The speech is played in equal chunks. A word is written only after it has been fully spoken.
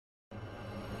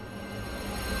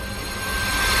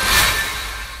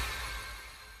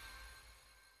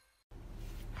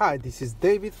Hi, this is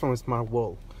David from Smart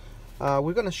World.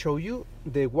 We're going to show you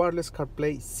the wireless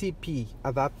CarPlay CP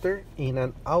adapter in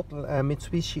an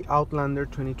Mitsubishi Outlander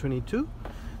 2022.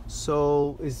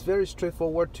 So it's very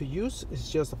straightforward to use.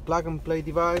 It's just a plug and play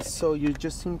device. So you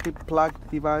just simply plug the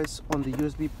device on the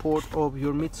USB port of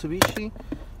your Mitsubishi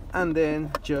and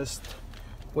then just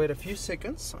wait a few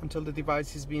seconds until the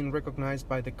device is being recognized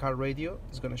by the car radio.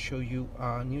 It's going to show you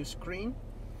a new screen.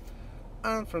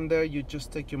 And from there you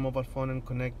just take your mobile phone and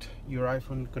connect your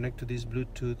iPhone, connect to this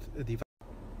Bluetooth device.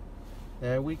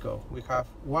 There we go. We have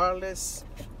wireless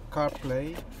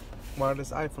CarPlay, wireless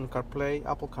iPhone CarPlay,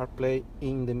 Apple CarPlay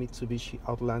in the Mitsubishi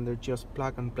Outlander. Just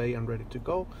plug and play and ready to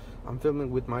go. I'm filming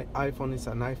with my iPhone. It's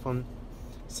an iPhone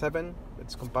 7.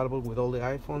 It's compatible with all the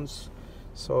iPhones.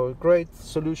 So great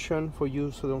solution for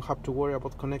you, so you don't have to worry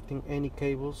about connecting any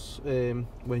cables.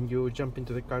 When you jump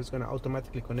into the car, it's going to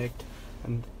automatically connect,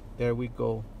 and there we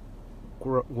go,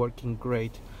 working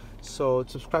great. So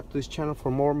subscribe to this channel for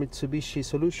more Mitsubishi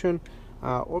solution,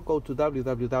 or go to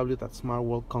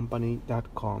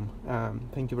www.smartworldcompany.com.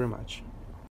 Thank you very much.